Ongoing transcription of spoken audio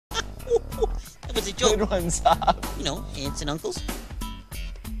was a joke. Good one, Saab. You know, aunts and uncles.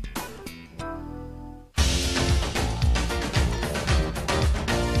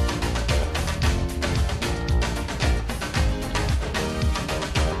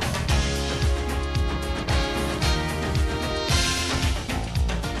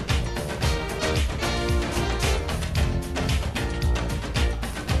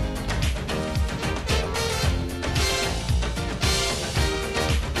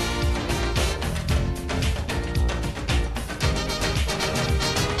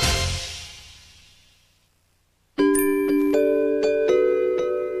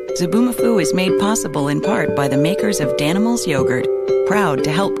 Zaboomafoo is made possible in part by the makers of Danimals Yogurt, proud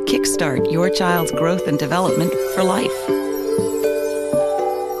to help kickstart your child's growth and development for life.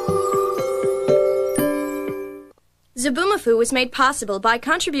 Zaboomafoo was made possible by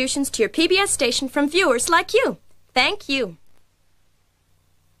contributions to your PBS station from viewers like you. Thank you.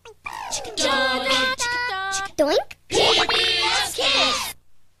 Doink. PBS Kids.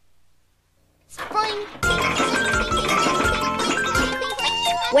 Spring.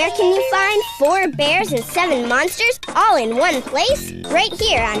 Where can you find 4 bears and 7 monsters all in one place? Right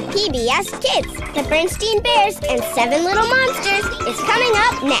here on PBS Kids. The Bernstein Bears and 7 Little Monsters is coming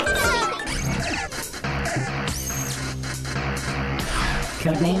up next.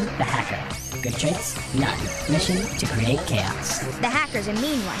 Codename The Hacker. Good traits? None. Mission to create chaos. The hacker's a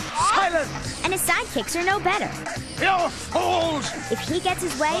mean one. Silence! And his sidekicks are no better. You're fools! If he gets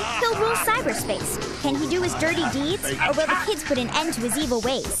his way, he'll rule cyberspace. Can he do his dirty deeds, or will the kids put an end to his evil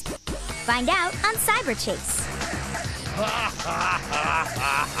ways? Find out on Cyber Chase.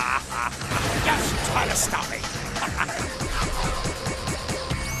 Just try to stop me!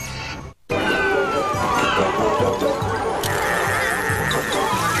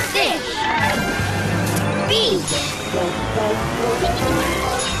 Fish. Beach.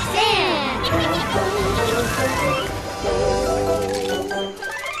 Sand.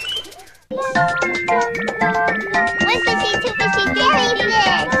 One fishy, 2 fishy,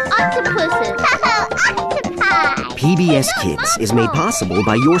 jellyfish. Octopuses. Octopi. PBS Kids is made possible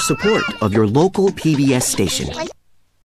by your support of your local PBS station.